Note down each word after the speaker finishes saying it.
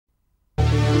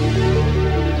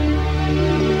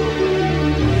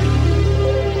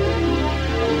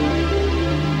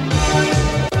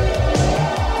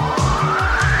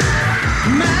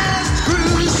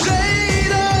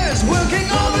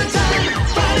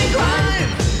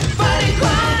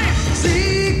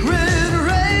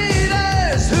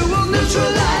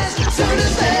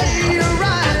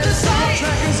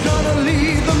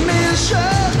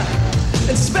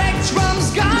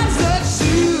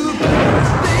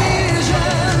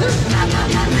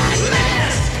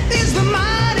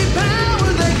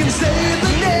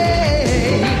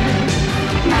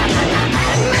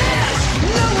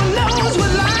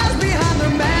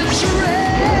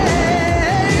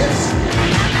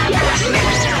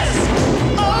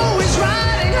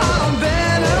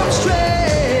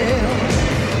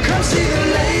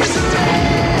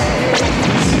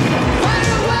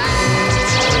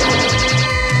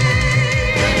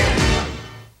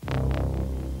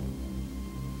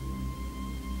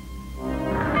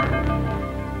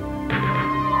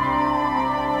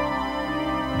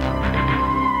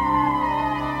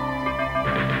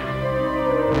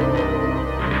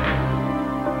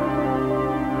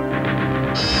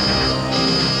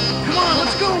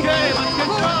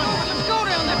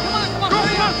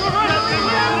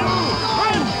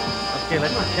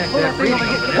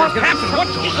What happened?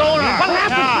 What's going on? What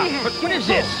happened? What is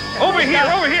this? Over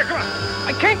here, come on.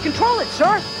 I can't control it,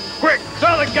 sir. Quick,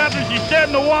 tell the captain she's dead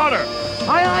in the water.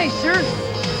 Aye, aye, sir.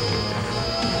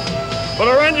 But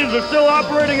our engines are still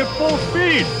operating at full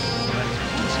speed.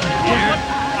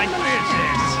 Like this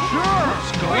is. Sure.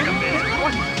 Wait a minute.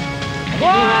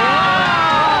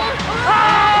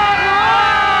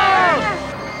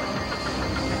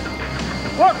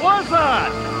 What was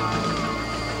that?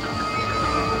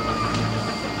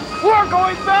 We're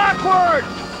going backwards!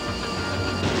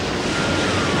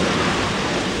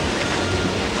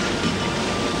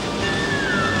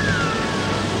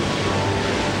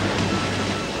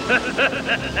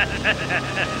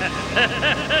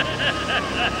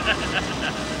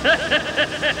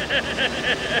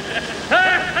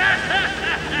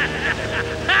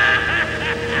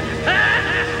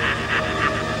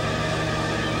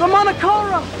 The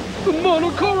Manakarra! The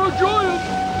Manakarra giant!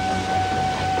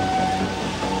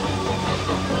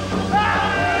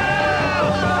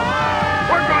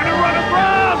 We're going to run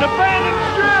aground! Abandon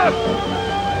ship!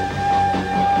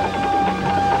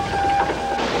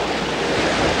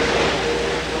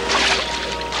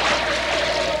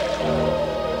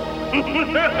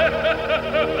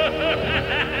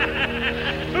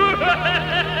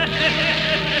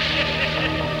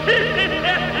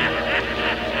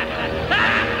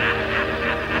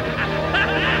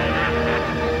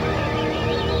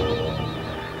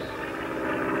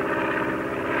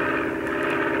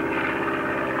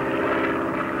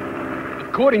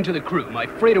 According to the crew, my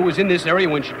freighter was in this area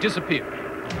when she disappeared.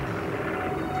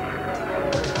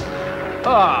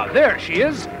 Ah, there she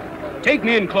is. Take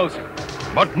me in closer.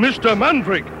 But Mr.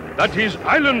 Mandrake, that is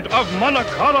island of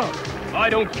Manakarra. I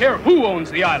don't care who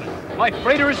owns the island. My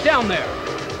freighter is down there.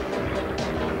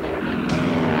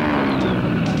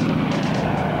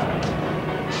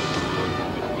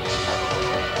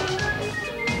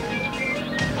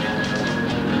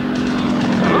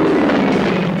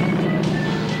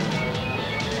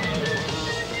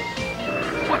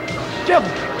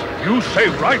 You say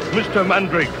right, Mr.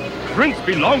 Mandrake. Prince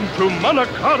belonged to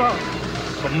Manakarra.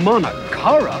 The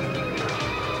Manakarra?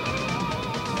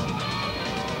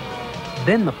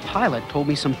 Then the pilot told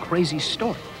me some crazy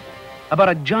story about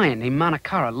a giant named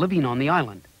Manakarra living on the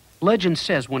island. Legend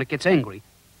says when it gets angry,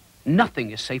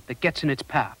 nothing is safe that gets in its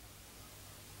path.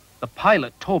 The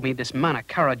pilot told me this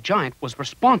Manakarra giant was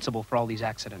responsible for all these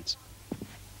accidents.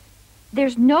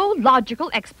 There's no logical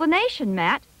explanation,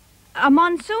 Matt. A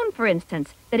monsoon, for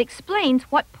instance, that explains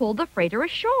what pulled the freighter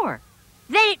ashore.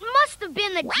 Then it must have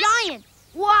been the giant.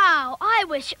 Wow, I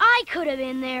wish I could have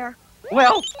been there.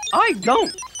 Well, I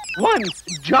don't. One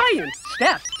giant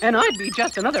step, and I'd be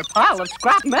just another pile of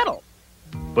scrap metal.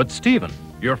 But, Stephen,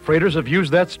 your freighters have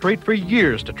used that strait for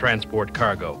years to transport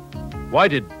cargo. Why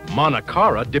did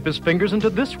Manakarra dip his fingers into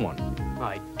this one?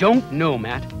 I don't know,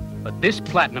 Matt, but this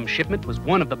platinum shipment was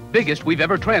one of the biggest we've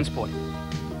ever transported.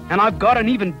 And I've got an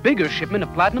even bigger shipment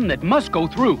of platinum that must go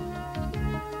through.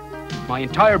 My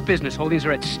entire business holdings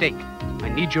are at stake. I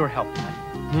need your help, Matt.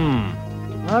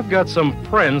 I've got some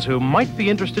friends who might be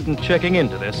interested in checking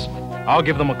into this. I'll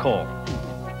give them a call.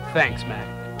 Thanks, Matt.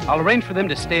 I'll arrange for them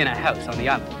to stay in a house on the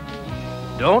island.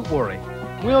 Don't worry.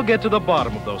 We'll get to the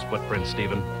bottom of those footprints,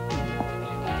 Stephen.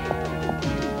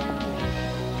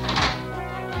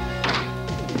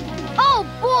 Oh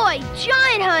boy,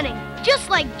 giant hunting! Just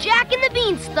like Jack and the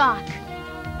Beanstalk.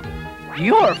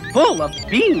 You're full of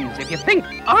beans if you think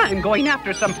I'm going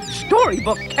after some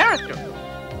storybook character.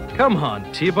 Come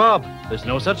on, T-Bob. There's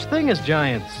no such thing as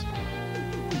giants.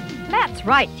 Matt's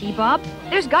right, T-Bob.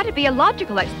 There's got to be a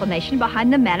logical explanation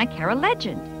behind the Manakarra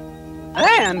legend.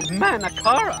 And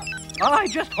Manakarra. I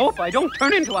just hope I don't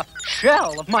turn into a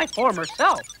shell of my former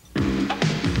self.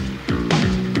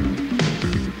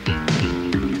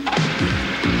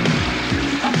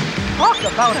 Talk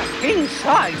about a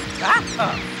king-size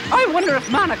bathtub. I wonder if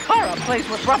Manakarra plays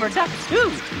with rubber ducks,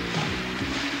 too.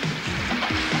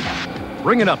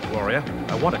 Bring it up, Gloria.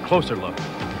 I want a closer look.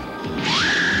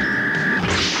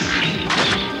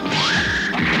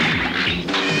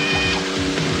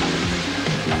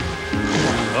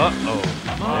 Uh-oh.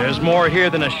 There's more here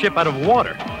than a ship out of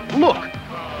water. Look.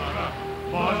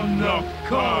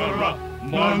 Manakarra,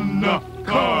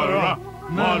 Manakarra,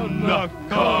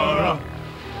 Manakarra.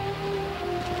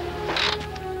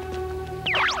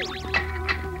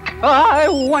 I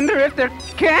wonder if they're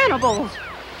cannibals.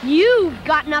 You've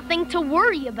got nothing to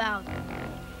worry about.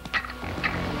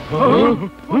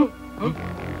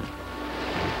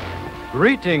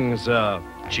 Greetings,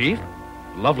 Chief.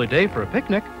 Lovely day for a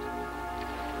picnic.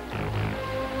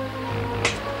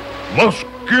 Must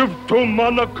give to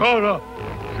Manakarra.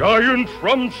 Giant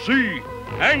from sea,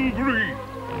 angry,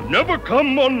 never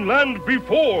come on land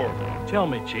before. Tell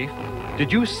me, Chief,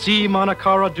 did you see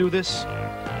Manakarra do this?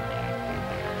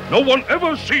 No one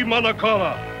ever see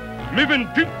Manakarra. Live in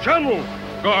deep channel,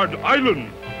 guard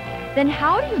island. Then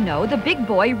how do you know the big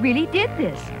boy really did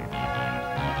this?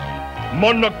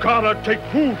 Manakarra take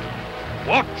food.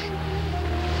 Watch.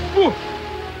 Ooh.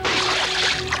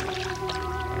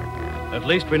 At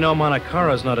least we know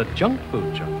Manakarra's not a junk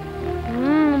food junk.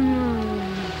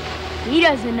 He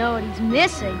doesn't know what he's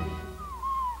missing.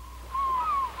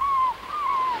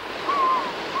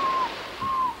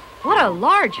 What a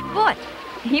large foot!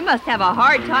 He must have a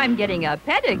hard time getting a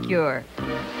pedicure.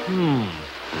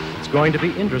 It's going to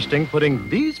be interesting putting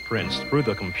these prints through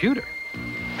the computer.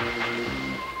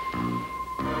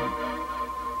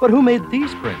 But who made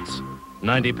these prints?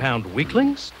 90-pound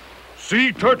weaklings?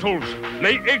 Sea turtles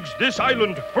lay eggs this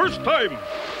island first time.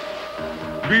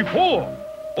 Before,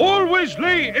 always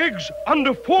lay eggs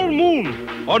under full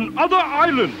moon on other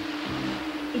island.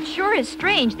 It sure is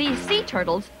strange these sea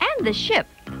turtles and the ship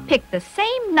picked the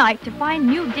same night to find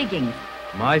new diggings.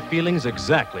 My feelings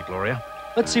exactly, Gloria.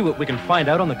 Let's see what we can find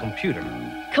out on the computer.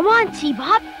 Come on,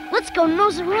 T-Bob. Let's go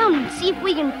nose around and see if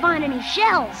we can find any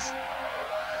shells.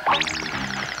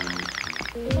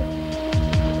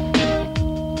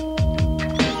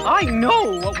 I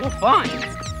know what we'll find.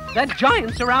 That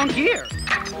giant's around here.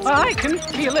 I can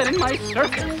feel it in my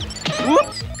circuit.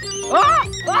 Whoops! Ah!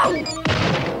 Oh!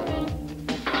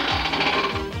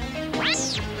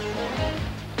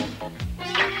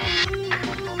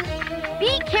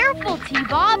 Be careful,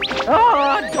 T-Bob.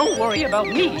 Oh, don't worry about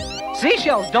me.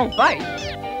 Seashells don't bite.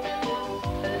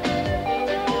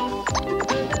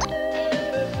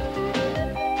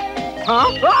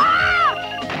 Huh? Ah!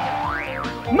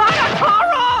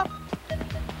 Manakarra!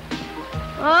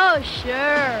 Oh,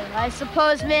 sure. I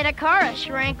suppose Manakarra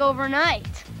shrank overnight.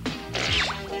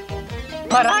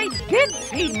 But I did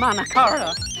see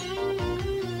Manakarra.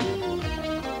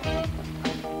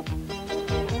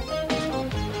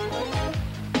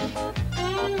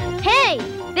 Hey,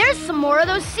 there's some more of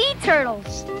those sea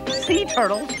turtles. Sea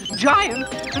turtles? Giants?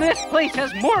 This place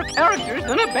has more characters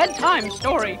than a bedtime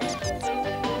story.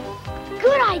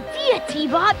 Good idea,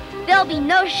 T-Bob. There'll be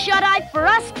no shut-eye for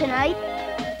us tonight.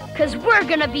 'Cause we're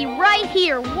gonna be right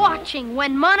here watching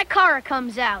when Manakarra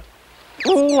comes out.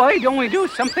 Why don't we do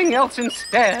something else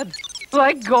instead?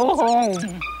 Like go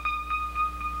home.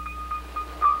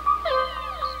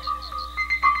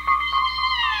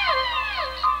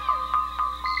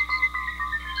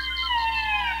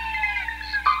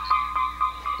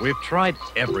 We've tried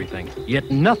everything,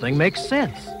 yet nothing makes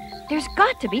sense. There's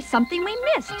got to be something we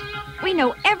missed. We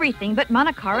know everything but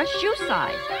Manakarra's shoe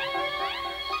size.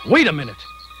 Wait a minute.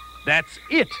 That's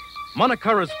it.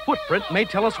 Manakarra's footprint may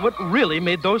tell us what really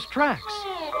made those tracks.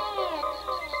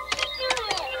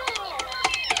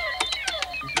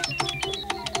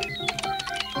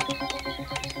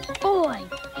 Boy,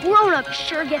 grown-ups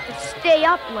sure get to stay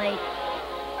up late.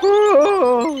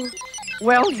 Oh,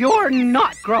 well, you're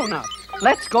not grown up.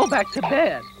 Let's go back to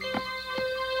bed.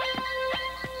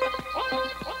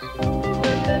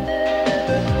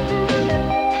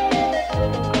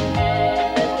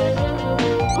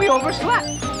 We overslept.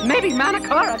 Maybe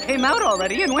Manakarra came out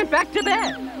already and went back to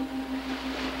bed.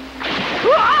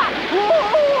 Ah!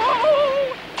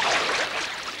 Whoa!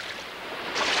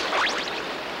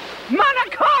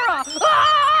 Manakarra!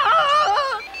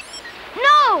 Ah!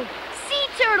 No! Sea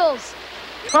turtles!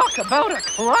 Talk about a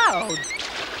crowd.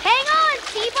 Hang on,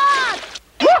 T-Bob!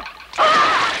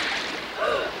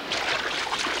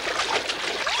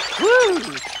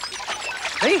 Woo!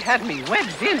 They had me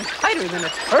wedged in tighter than a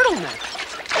turtleneck.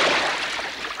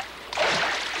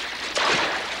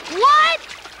 What?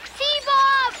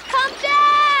 T-Bob, come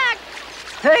back!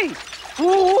 Hey,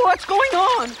 what's going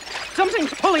on?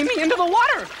 Something's pulling me into the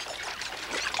water.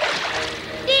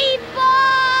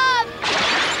 T-Bob!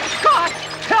 God,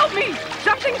 help me!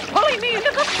 Something's pulling me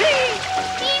into the sea.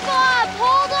 T-Bob,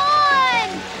 hold on!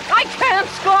 I can't,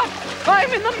 Scott.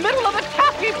 I'm in the middle of a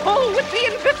taffy pull with the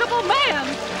invisible man.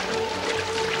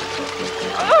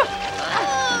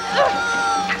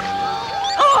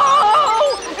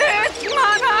 Oh, it's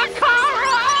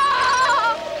Manakarra!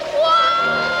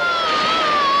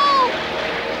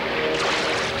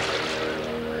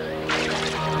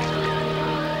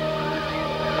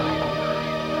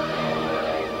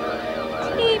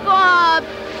 T-Bob!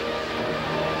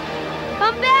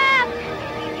 Come back!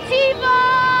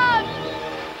 T-Bob!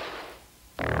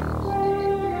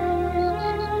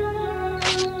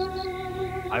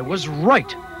 I was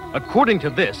right. According to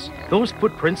this, those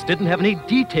footprints didn't have any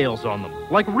details on them,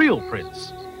 like real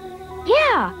prints.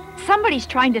 Yeah, somebody's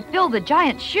trying to fill the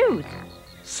giant's shoes.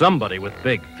 Somebody with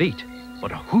big feet.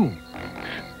 But who?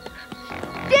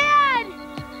 Dad!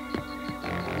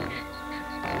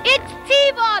 It's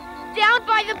T-Bob! Down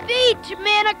by the beach!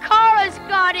 Manakarra's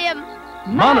got him!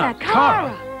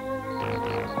 Manakarra!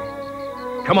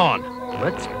 Come on,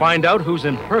 let's find out who's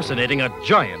impersonating a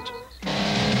giant.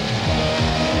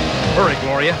 Hurry,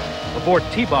 Gloria, before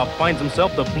T-Bob finds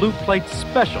himself the blue plate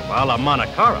special a la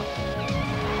Manakarra.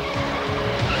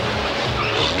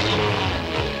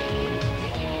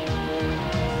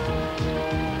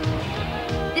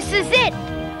 This is it!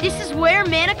 This is where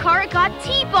Manakarra got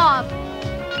T-Bob!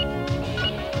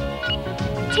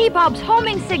 T-Bob's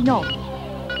homing signal.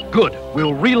 Good,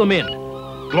 we'll reel him in.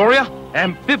 Gloria,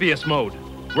 amphibious mode.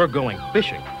 We're going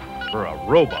fishing for a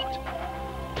robot.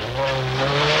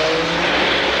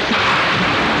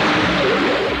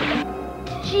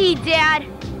 Gee, Dad,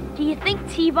 do you think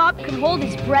T-Bob can hold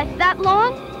his breath that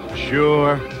long?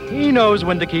 Sure, he knows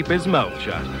when to keep his mouth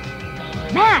shut.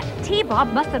 Matt,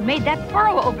 T-Bob must have made that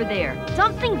furrow over there.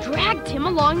 Something dragged him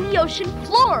along the ocean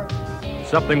floor.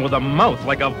 Something with a mouth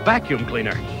like a vacuum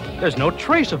cleaner. There's no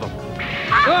trace of him.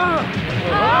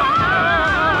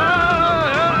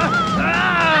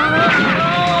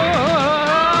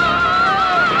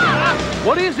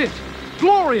 What is it?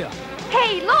 Gloria!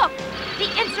 Hey, look! The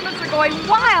instruments are going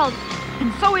wild,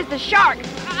 and so is the shark.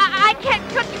 I can't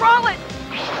control it.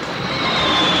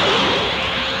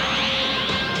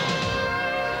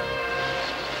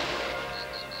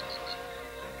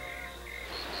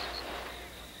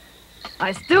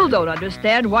 I still don't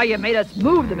understand why you made us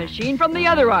move the machine from the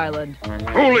other island.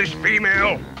 Foolish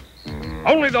female.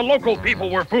 Only the local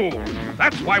people were fooled.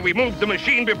 That's why we moved the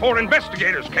machine before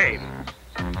investigators came.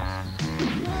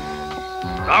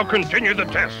 Now continue the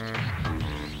test.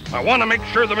 I want to make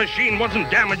sure the machine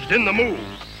wasn't damaged in the move.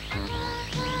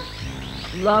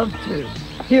 Love to.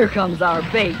 Here comes our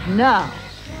bait now.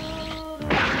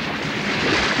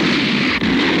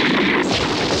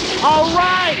 All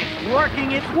right, it's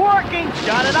working, it's working.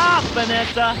 Shut it off,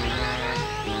 Vanessa.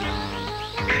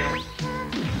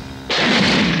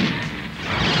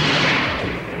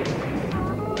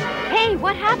 Hey,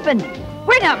 what happened?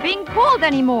 We're not being pulled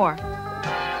anymore.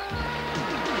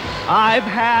 I've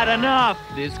had enough.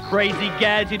 This crazy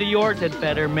gadget of yours had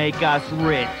better make us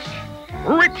rich.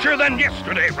 Richer than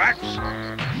yesterday, Rax.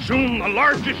 Soon the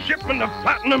largest shipment of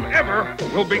platinum ever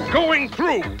will be going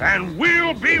through, and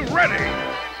we'll be ready.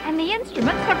 And the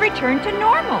instruments have returned to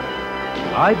normal.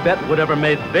 I bet whatever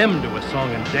made them do a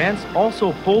song and dance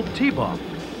also pulled T-Bob.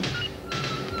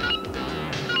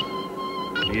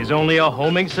 He's only a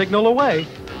homing signal away.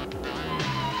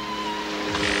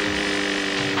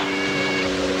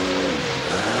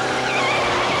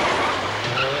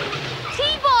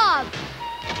 T-Bob!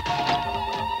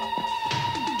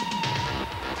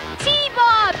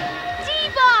 T-Bob!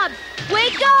 T-Bob!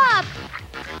 Wake up!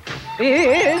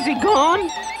 Is he gone?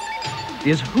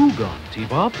 Is who gone,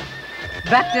 T-Bob?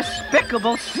 That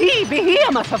despicable sea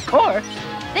behemoth, of course.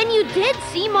 Then you did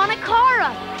see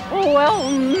Manakarra. Well,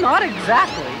 not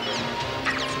exactly.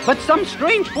 But some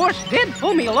strange force did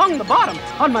pull me along the bottom,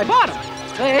 on my bottom.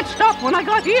 It stopped when I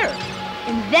got here.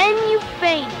 And then you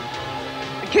fainted.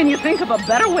 Can you think of a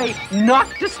better way not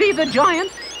to see the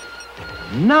giant?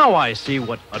 Now I see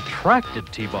what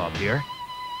attracted T-Bob here.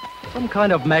 Some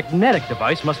kind of magnetic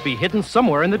device must be hidden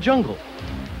somewhere in the jungle.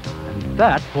 And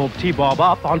that pulled T-Bob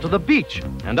up onto the beach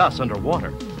and us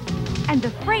underwater. And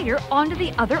the freighter onto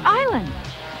the other island.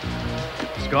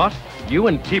 Scott, you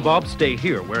and T-Bob stay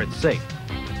here where it's safe.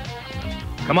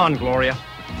 Come on, Gloria.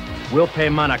 We'll pay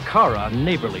Manakarra a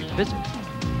neighborly visit.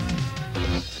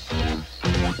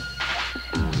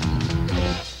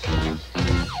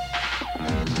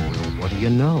 What do you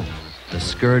know? The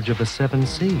scourge of the seven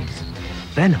seas.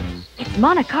 Venom. It's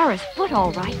Manakarra's foot,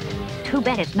 all right. Too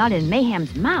bad it's not in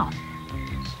Mayhem's mouth.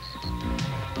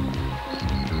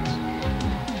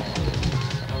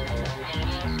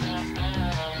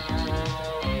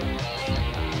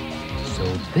 So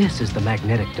this is the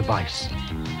magnetic device.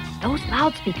 Those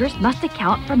loudspeakers must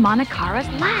account for Manakarra's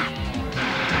laugh.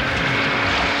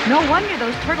 No wonder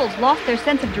those turtles lost their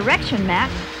sense of direction,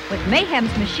 Matt, with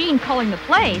Mayhem's machine calling the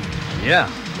plays. Yeah,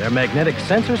 their magnetic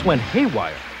sensors went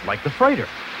haywire, like the freighter.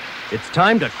 It's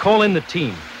time to call in the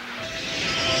team.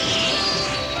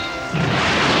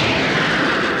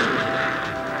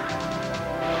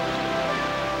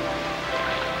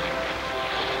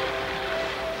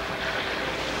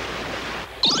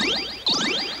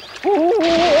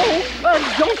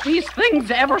 Don't these things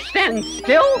ever stand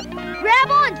still? Grab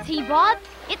on, T-Bob.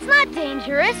 It's not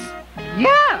dangerous.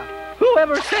 Yeah.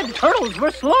 Whoever said turtles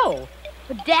were slow?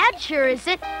 but Dad sure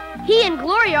isn't. He and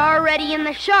Gloria are already in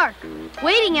the shark,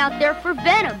 waiting out there for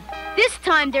Venom. This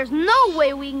time there's no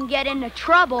way we can get into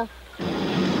trouble.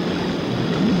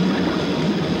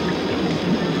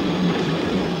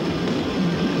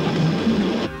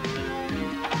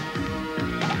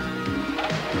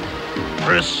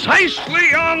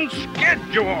 Precisely on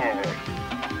schedule.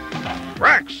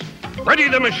 Rex, ready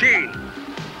the machine.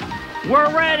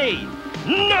 We're ready.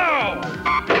 Now!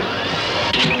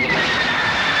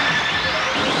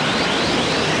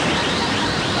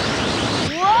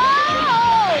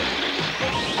 Whoa!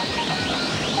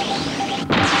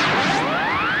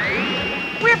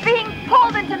 We're being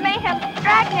pulled into Mayhem's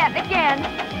dragnet again.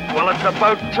 Well, it's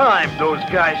about time those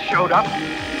guys showed up.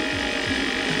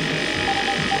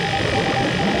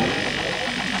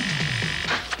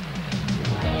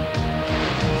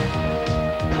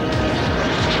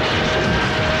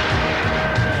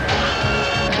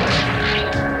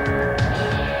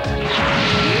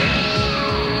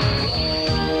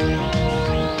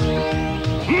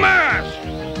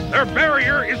 Their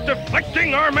barrier is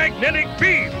deflecting our magnetic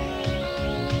beam.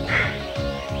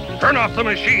 Turn off the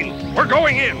machine. We're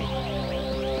going in.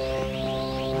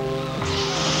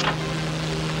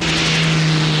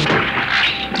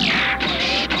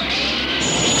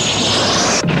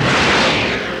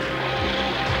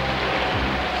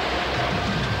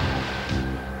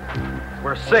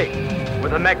 We're safe.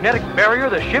 With a magnetic barrier,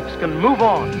 the ships can move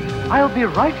on. I'll be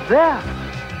right there.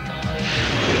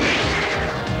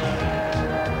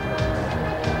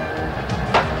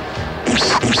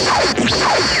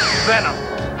 Venom.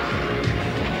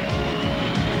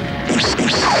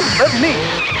 Let me,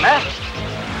 Matt.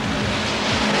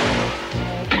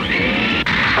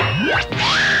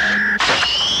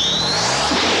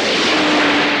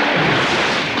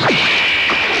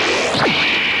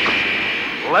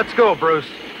 Let's go, Bruce.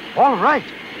 All right.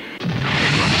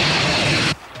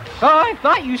 I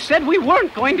thought you said we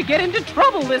weren't going to get into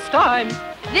trouble this time.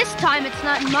 This time it's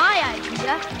not my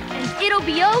idea, and it'll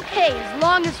be okay as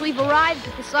long as we've arrived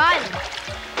at this island.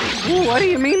 What do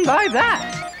you mean by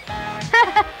that?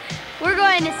 We're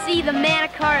going to see the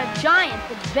Manakarra giant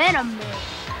that Venom made.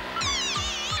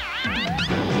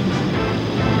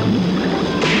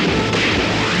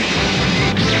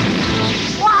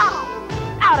 Wow!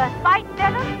 Out of sight,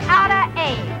 Venom, out of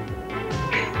aim.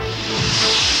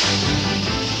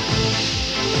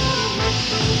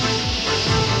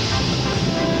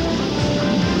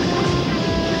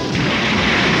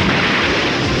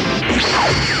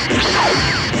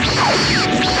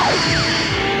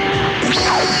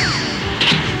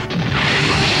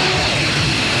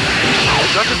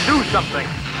 I've got to do something.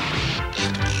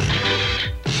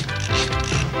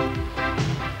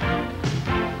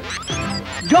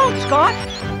 Don't, Scott!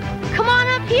 Come on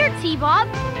up here, T-Bob.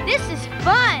 This is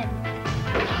fun.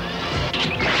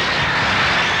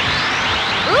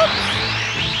 Oops!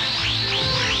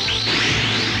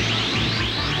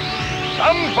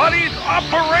 Somebody's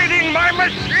operating my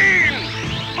machine!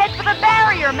 Head for the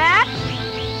barrier, Matt.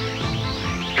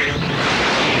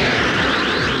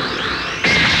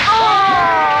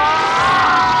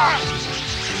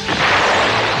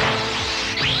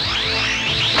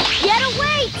 Get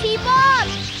away, T-Bob!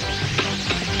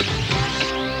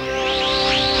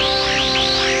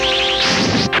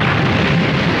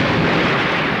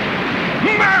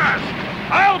 Mask!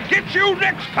 I'll get you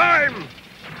next time!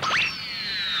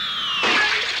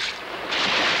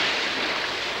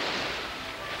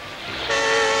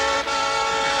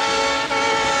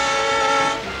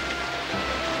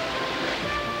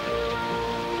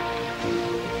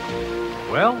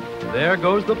 Well, there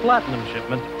goes the platinum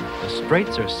shipment. The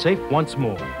Straits are safe once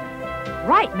more.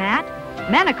 Right, Matt.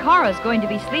 Manakarra's going to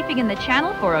be sleeping in the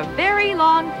channel for a very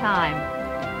long time.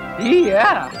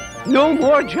 Yeah, no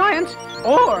more giants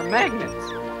or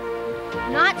magnets.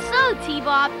 Not so,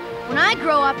 T-Bob. When I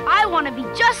grow up, I want to be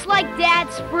just like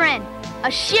Dad's friend,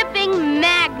 a shipping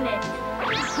magnet.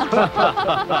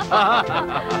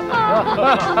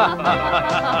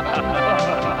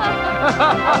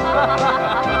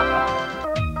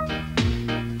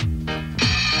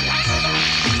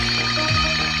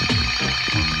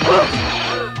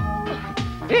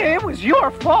 It was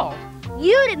your fault.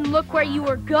 You didn't look where you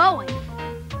were going.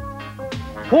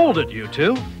 Hold it, you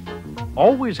two.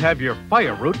 Always have your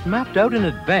fire route mapped out in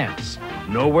advance.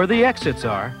 Know where the exits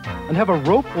are, and have a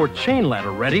rope or chain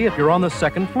ladder ready if you're on the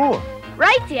second floor.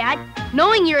 Right, Dad.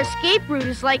 Knowing your escape route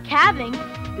is like having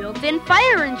built-in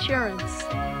fire insurance.